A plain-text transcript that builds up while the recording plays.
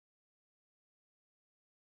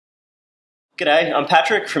G'day, I'm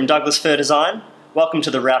Patrick from Douglas Fir Design. Welcome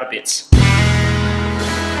to the Router Bits.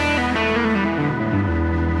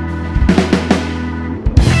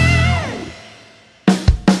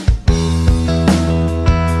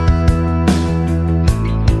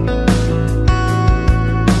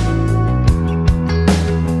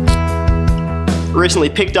 Recently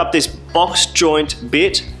picked up this box joint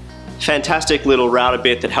bit. Fantastic little router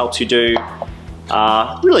bit that helps you do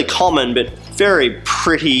really common but very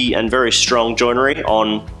pretty and very strong joinery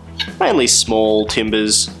on mainly small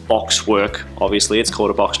timbers, box work. Obviously it's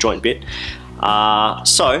called a box joint bit.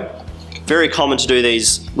 So very common to do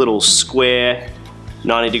these little square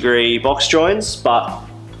 90-degree box joins, but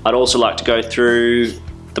I'd also like to go through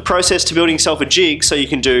the process to building yourself a jig so you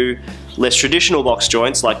can do less traditional box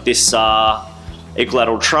joints like this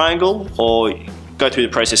equilateral triangle, or go through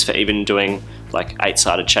the process for even doing like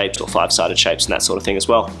 8-sided shapes or 5-sided shapes and that sort of thing as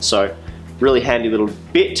well. So really handy little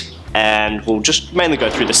bit, and we'll just mainly go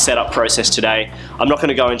through the setup process today. I'm not going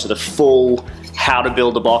to go into the full how to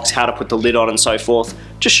build the box, how to put the lid on and so forth,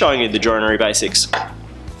 just showing you the joinery basics.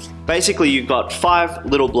 Basically you've got 5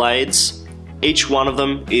 little blades, each one of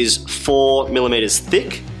them is 4mm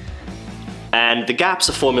thick, and the gaps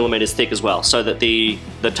are 4mm thick as well, so that the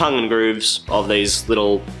tongue and grooves of these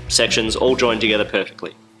little sections all join together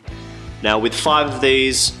perfectly. Now with 5 of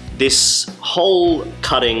these, this whole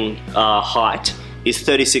cutting height is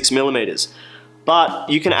 36mm, but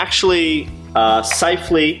you can actually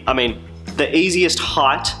safely, the easiest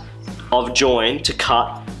height of join to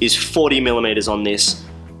cut is 40mm on this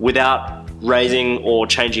without raising or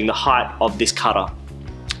changing the height of this cutter.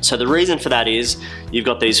 So the reason for that is you've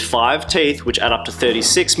got these 5 teeth which add up to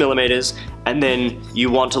 36mm, and then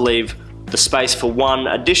you want to leave the space for one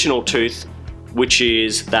additional tooth, which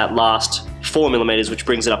is that last 4mm, which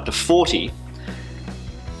brings it up to 40.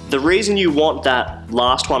 The reason you want that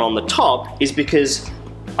last one on the top is because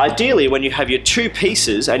ideally when you have your 2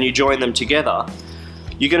 pieces and you join them together,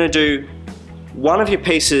 you're going to do one of your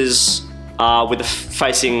pieces with the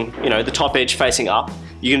facing, the top edge facing up.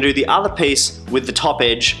 You can do the other piece with the top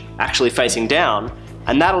edge actually facing down,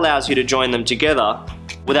 and that allows you to join them together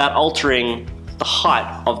without altering the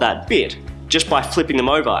height of that bit, just by flipping them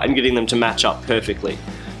over and getting them to match up perfectly.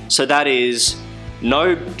 So that is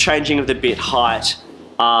no changing of the bit height,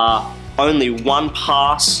 only one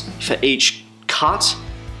pass for each cut,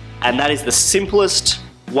 and that is the simplest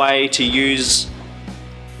way to use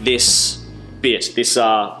this bit, this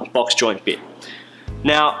box joint bit.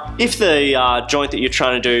 Now, if the joint that you're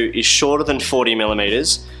trying to do is shorter than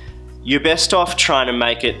 40mm, you're best off trying to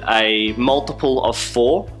make it a multiple of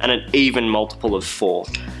 4 and an even multiple of 4.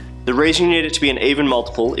 The reason you need it to be an even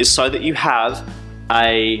multiple is so that you have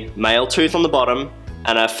a male tooth on the bottom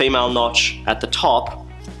and a female notch at the top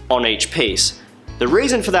on each piece. The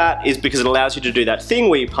reason for that is because it allows you to do that thing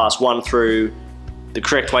where you pass one through the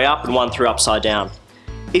correct way up and one through upside down.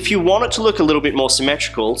 If you want it to look a little bit more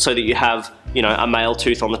symmetrical so that you have, a male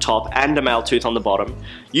tooth on the top and a male tooth on the bottom,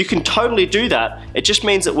 you can totally do that. It just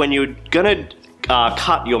means that when you're gonna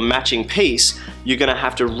cut your matching piece, you're gonna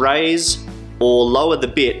have to raise or lower the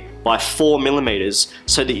bit by 4mm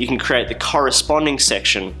so that you can create the corresponding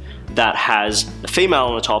section that has the female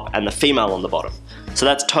on the top and the female on the bottom. So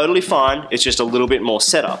that's totally fine, it's just a little bit more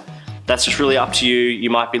setup. That's just really up to you. You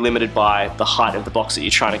might be limited by the height of the box that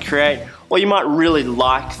you're trying to create, or you might really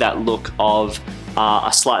like that look of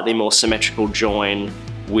a slightly more symmetrical join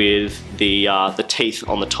with the teeth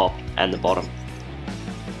on the top and the bottom.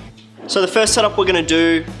 So the first setup we're going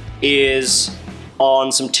to do is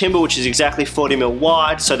on some timber which is exactly 40mm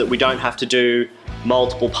wide, so that we don't have to do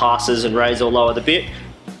multiple passes and raise or lower the bit.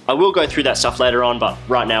 I will go through that stuff later on, but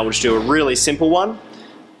right now we'll just do a really simple one.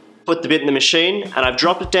 Put the bit in the machine, and I've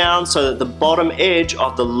dropped it down so that the bottom edge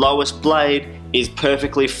of the lowest blade is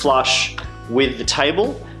perfectly flush with the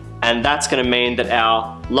table, and that's going to mean that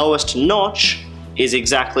our lowest notch is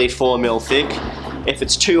exactly 4mm thick. If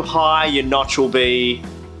it's too high, your notch will be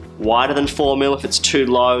wider than 4mm. If it's too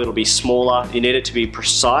low, it'll be smaller. You need it to be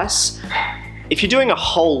precise. If you're doing a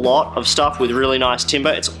whole lot of stuff with really nice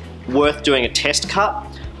timber, it's worth doing a test cut.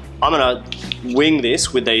 I'm going to wing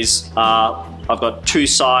this with these, I've got 2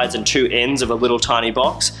 sides and 2 ends of a little tiny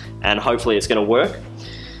box, and hopefully it's going to work.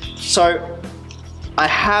 So I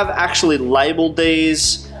have actually labeled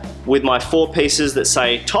these with my 4 pieces that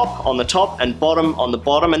say top on the top and bottom on the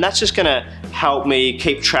bottom, and that's just going to help me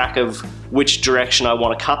keep track of which direction I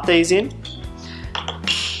want to cut these in.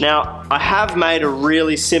 Now I have made a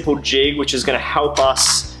really simple jig which is going to help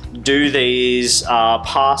us do these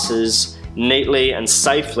passes neatly and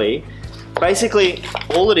safely. Basically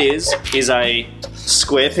all it is a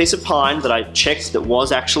square piece of pine that I checked that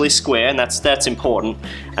was actually square, and that's important.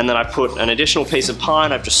 And then I put an additional piece of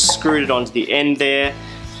pine, I've just screwed it onto the end there.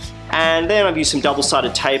 And then I've used some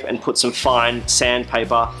double-sided tape and put some fine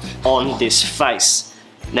sandpaper on this face.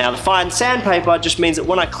 Now the fine sandpaper just means that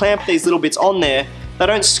when I clamp these little bits on there, they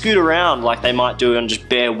don't scoot around like they might do on just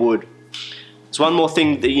bare wood. There's one more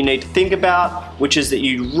thing that you need to think about, which is that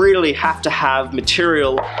you really have to have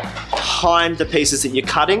material behind the pieces that you're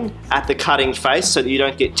cutting at the cutting face so that you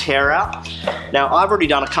don't get tear out. Now I've already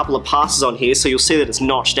done a couple of passes on here, so you'll see that it's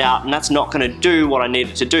notched out, and that's not going to do what I need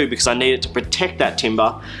it to do because I need it to protect that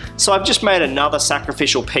timber. So I've just made another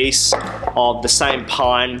sacrificial piece of the same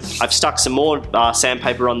pine. I've stuck some more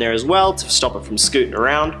sandpaper on there as well to stop it from scooting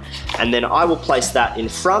around, and then I will place that in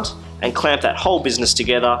front and clamp that whole business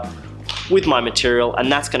together with my material,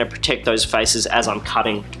 and that's going to protect those faces as I'm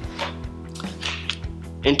cutting.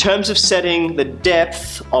 In terms of setting the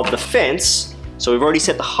depth of the fence, so we've already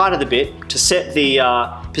set the height of the bit. To set the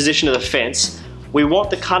position of the fence, we want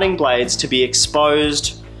the cutting blades to be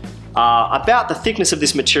exposed about the thickness of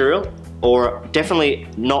this material, or definitely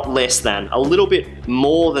not less than. A little bit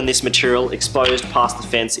more than this material exposed past the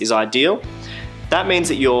fence is ideal. That means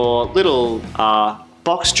that your little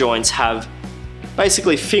box joints have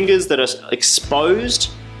basically fingers that are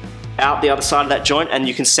exposed out the other side of that joint, and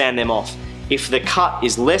you can sand them off. If the cut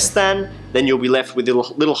is less than, then you'll be left with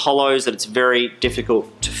little hollows that it's very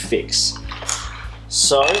difficult to fix.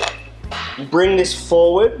 So bring this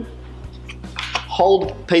forward,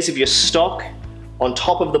 hold a piece of your stock on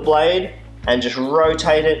top of the blade and just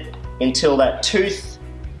rotate it until that tooth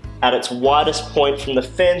at its widest point from the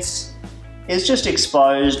fence is just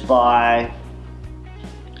exposed by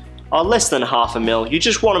less than ½ mil. You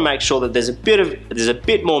just want to make sure that there's a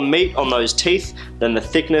bit more meat on those teeth than the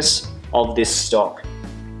thickness of this stock.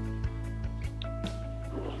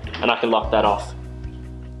 And I can lock that off.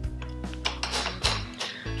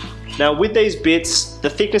 Now with these bits, the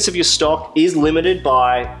thickness of your stock is limited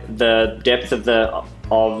by the depth of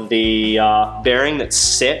the bearing that's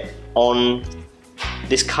set on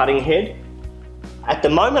this cutting head. At the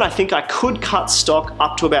moment, I think I could cut stock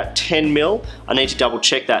up to about 10 mil. I need to double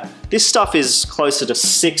check that. This stuff is closer to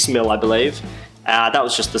 6 mil, I believe. That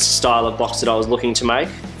was just the style of box that I was looking to make.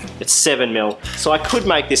 It's 7 mil. So I could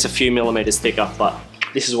make this a few millimeters thicker, but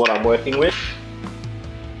this is what I'm working with.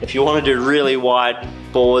 If you want to do really wide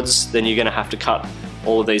boards, then you're going to have to cut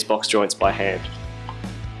all of these box joints by hand.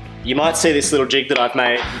 You might see this little jig that I've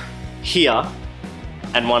made here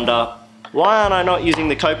and wonder, why aren't I not using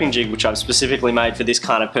the coping jig, which I've specifically made for this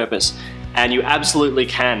kind of purpose? And you absolutely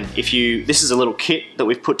can. This is a little kit that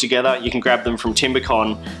we've put together. You can grab them from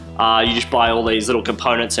Timbecon. You just buy all these little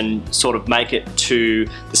components and sort of make it to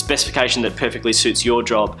the specification that perfectly suits your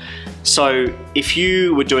job. So if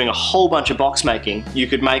you were doing a whole bunch of box making, you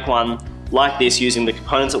could make one like this using the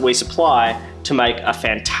components that we supply to make a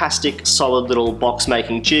fantastic solid little box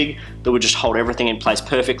making jig that would just hold everything in place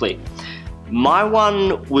perfectly. My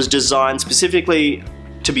one was designed specifically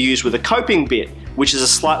to be used with a coping bit, which is a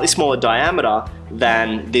slightly smaller diameter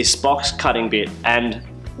than this box cutting bit. And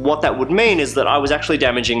what that would mean is that I was actually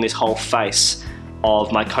damaging this whole face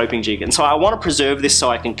of my coping jig. And so I want to preserve this so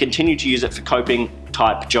I can continue to use it for coping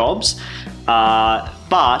type jobs.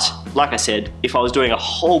 But like I said, if I was doing a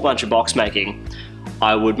whole bunch of box making,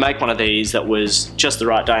 I would make one of these that was just the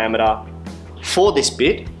right diameter for this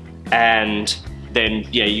bit, and then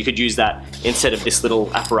yeah, you could use that instead of this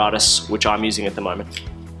little apparatus which I'm using at the moment.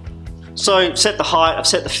 So set the height, I've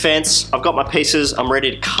set the fence, I've got my pieces, I'm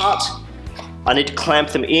ready to cut. I need to clamp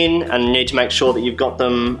them in and you need to make sure that you've got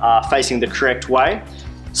them facing the correct way.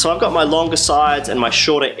 So I've got my longer sides and my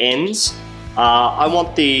shorter ends. I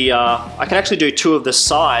can actually do two of the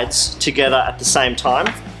sides together at the same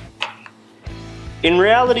time. In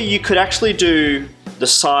reality, you could actually do the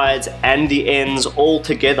sides and the ends all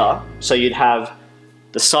together. So you'd have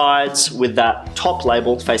the sides with that top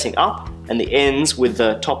label facing up and the ends with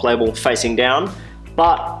the top label facing down.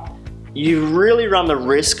 But you really run the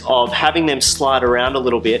risk of having them slide around a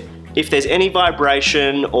little bit. If there's any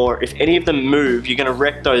vibration or if any of them move, you're gonna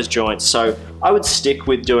wreck those joints. So I would stick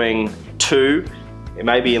with doing two,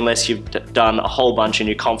 maybe unless you've done a whole bunch and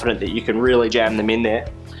you're confident that you can really jam them in there.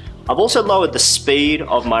 I've also lowered the speed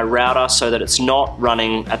of my router so that it's not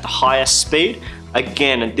running at the highest speed.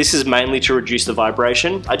 Again, this is mainly to reduce the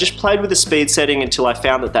vibration. I just played with the speed setting until I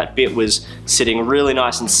found that that bit was sitting really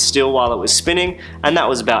nice and still while it was spinning, and that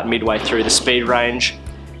was about midway through the speed range.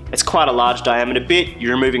 It's quite a large diameter bit,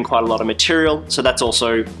 you're removing quite a lot of material, so that's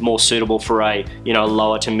also more suitable for a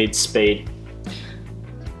lower to mid speed.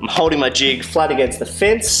 I'm holding my jig flat against the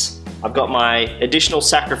fence, I've got my additional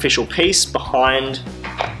sacrificial piece behind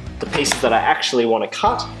the pieces that I actually want to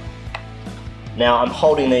cut. Now I'm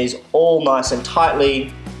holding these all nice and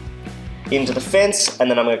tightly into the fence, and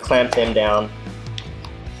then I'm going to clamp them down,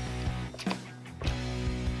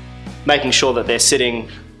 making sure that they're sitting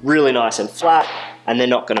really nice and flat and they're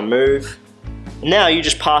not going to move. Now you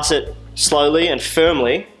just pass it slowly and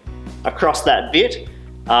firmly across that bit.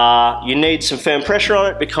 You need some firm pressure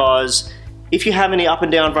on it, because if you have any up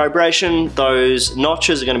and down vibration, those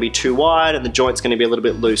notches are going to be too wide and the joint's going to be a little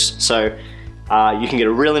bit loose. So you can get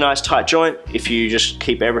a really nice tight joint if you just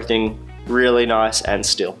keep everything really nice and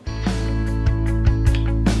still.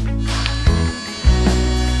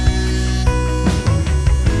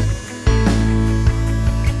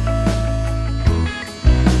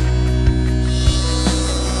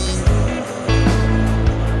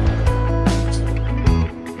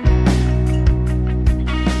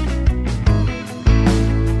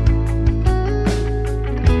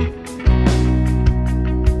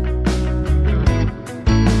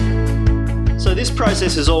 This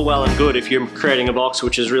process is all well and good if you're creating a box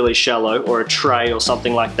which is really shallow, or a tray or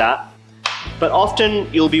something like that. But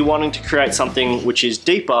often you'll be wanting to create something which is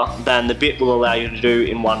deeper than the bit will allow you to do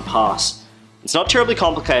in one pass. It's not terribly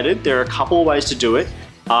complicated. There are a couple of ways to do it.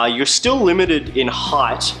 You're still limited in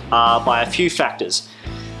height by a few factors.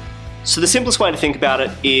 So the simplest way to think about it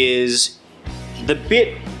is the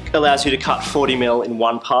bit allows you to cut 40 mil in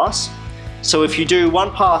one pass. So if you do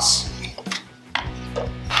one pass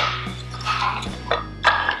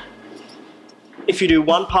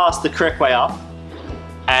the correct way up,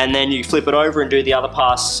 and then you flip it over and do the other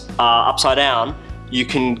pass upside down, you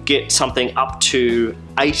can get something up to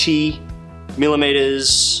 80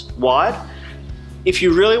 millimeters wide. If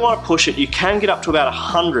you really want to push it, you can get up to about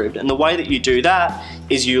 100, and the way that you do that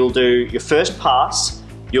is you'll do your first pass,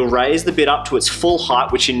 you'll raise the bit up to its full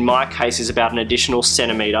height, which in my case is about an additional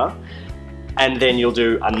centimeter, and then you'll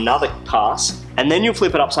do another pass, and then you'll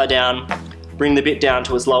flip it upside down, bring the bit down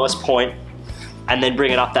to its lowest point, and then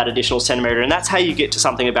bring it up that additional centimeter, and that's how you get to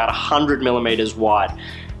something about 100 millimeters wide.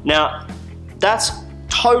 Now, that's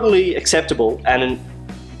totally acceptable and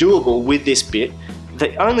doable with this bit.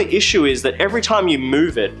 The only issue is that every time you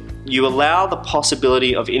move it, you allow the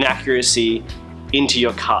possibility of inaccuracy into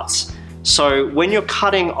your cuts. So when you're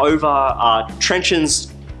cutting over trenches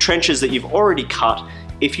that you've already cut,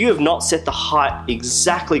 if you have not set the height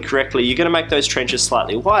exactly correctly, you're going to make those trenches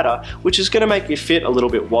slightly wider, which is going to make your fit a little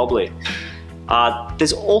bit wobbly.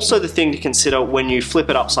 There's also the thing to consider when you flip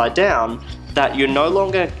it upside down, that you're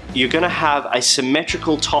going to have a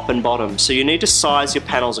symmetrical top and bottom. So you need to size your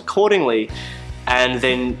panels accordingly, and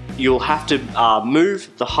then you'll have to move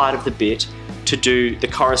the height of the bit to do the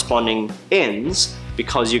corresponding ends,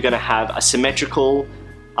 because you're going to have a symmetrical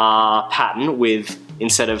pattern with,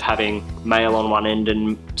 instead of having male on one end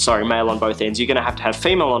and, male on both ends, you're going to have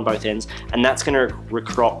female on both ends, and that's going to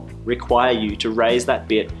require you to raise that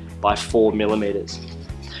bit by 4 millimeters.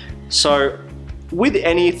 So with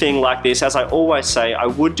anything like this, as I always say, I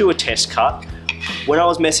would do a test cut. When I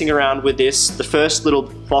was messing around with this, the first little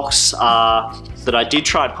box that I did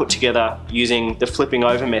try and put together using the flipping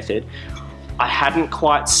over method, I hadn't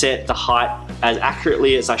quite set the height as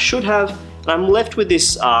accurately as I should have, and I'm left with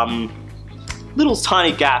this little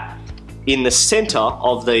tiny gap in the center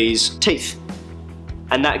of these teeth.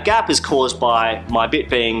 And that gap is caused by my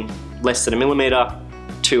bit being less than a millimeter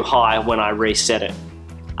too high when I reset it.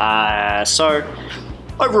 So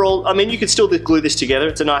overall, I mean, you could still glue this together.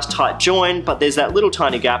 It's a nice tight join, but there's that little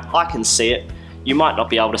tiny gap. I can see it. You might not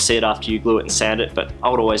be able to see it after you glue it and sand it, but I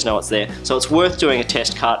would always know it's there. So it's worth doing a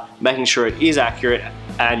test cut, making sure it is accurate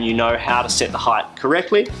and you know how to set the height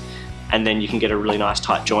correctly, and then you can get a really nice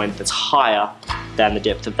tight joint that's higher than the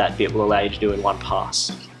depth of that bit will allow you to do in one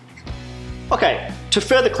pass. Okay, to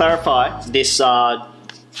further clarify this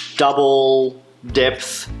double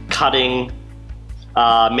depth cutting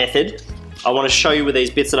method, I want to show you with these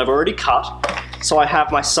bits that I've already cut. So I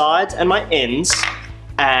have my sides and my ends,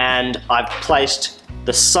 and I've placed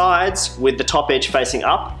the sides with the top edge facing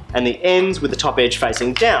up and the ends with the top edge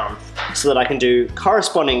facing down, so that I can do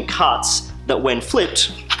corresponding cuts that when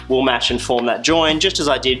flipped will match and form that join, just as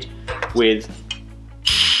I did with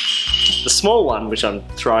the small one, which I'm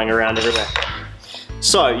throwing around everywhere.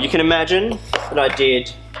 So you can imagine that I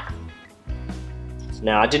did.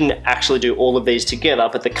 Now, I didn't actually do all of these together,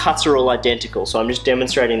 but the cuts are all identical, so I'm just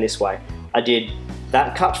demonstrating this way. I did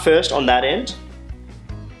that cut first on that end,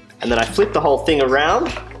 and then I flipped the whole thing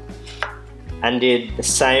around and did the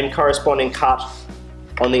same corresponding cut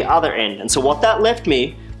on the other end. And so what that left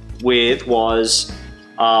me with was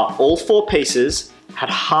all 4 pieces had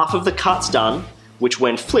half of the cuts done which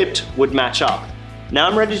when flipped would match up. Now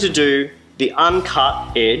I'm ready to do the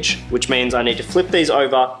uncut edge, which means I need to flip these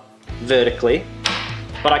over vertically,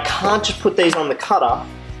 but I can't just put these on the cutter.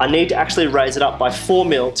 I need to actually raise it up by 4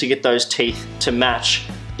 mil to get those teeth to match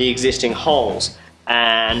the existing holes.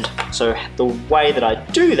 And so the way that I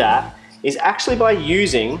do that is actually by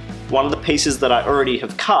using one of the pieces that I already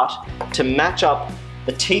have cut to match up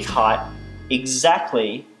the teeth height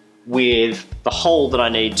exactly with the hole that I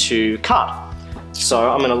need to cut.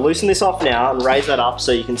 So I'm going to loosen this off now and raise that up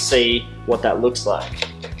so you can see what that looks like.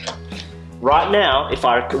 Right now, if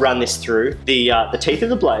I run this through, the teeth of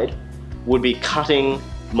the blade would be cutting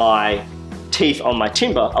my teeth on my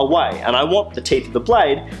timber away, and I want the teeth of the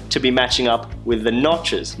blade to be matching up with the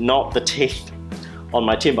notches, not the teeth on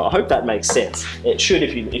my timber. I hope that makes sense. It should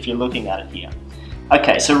if you're looking at it here.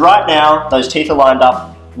 Okay, so right now those teeth are lined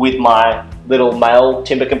up with my little male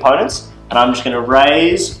timber components, and I'm just going to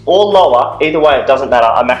raise or lower, either way it doesn't matter.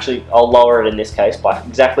 I'll lower it in this case by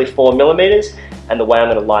exactly 4 millimeters, and the way I'm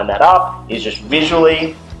going to line that up is just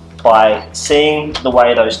visually by seeing the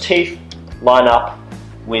way those teeth line up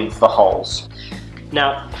with the holes.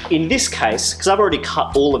 Now in this case, because I've already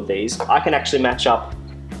cut all of these, I can actually match up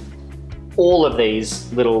all of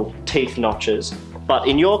these little teeth notches, but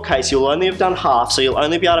in your case you'll only have done half, so you'll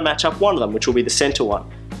only be able to match up one of them, which will be the center one.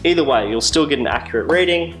 Either way, you'll still get an accurate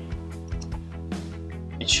reading.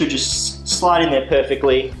 It should just slide in there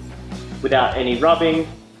perfectly without any rubbing,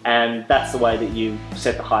 and that's the way that you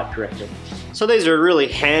set the height correctly. So these are a really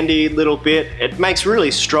handy little bit. It makes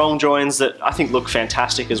really strong joins that I think look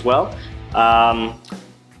fantastic as well.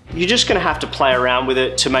 You're just going to have to play around with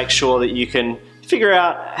it to make sure that you can figure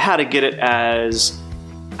out how to get it as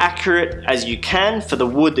accurate as you can for the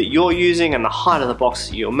wood that you're using and the height of the box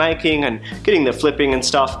that you're making and getting the flipping and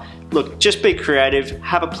stuff. Look, just be creative,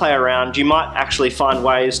 have a play around. You might actually find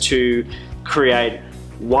ways to create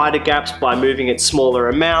wider gaps by moving it smaller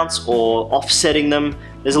amounts or offsetting them.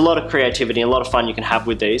 There's a lot of creativity and a lot of fun you can have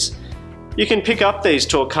with these. You can pick up these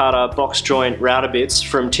Torquata box joint router bits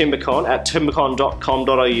from Timbecon at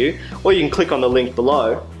timbecon.com.au, or you can click on the link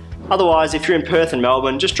below. Otherwise, if you're in Perth and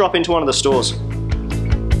Melbourne, just drop into one of the stores.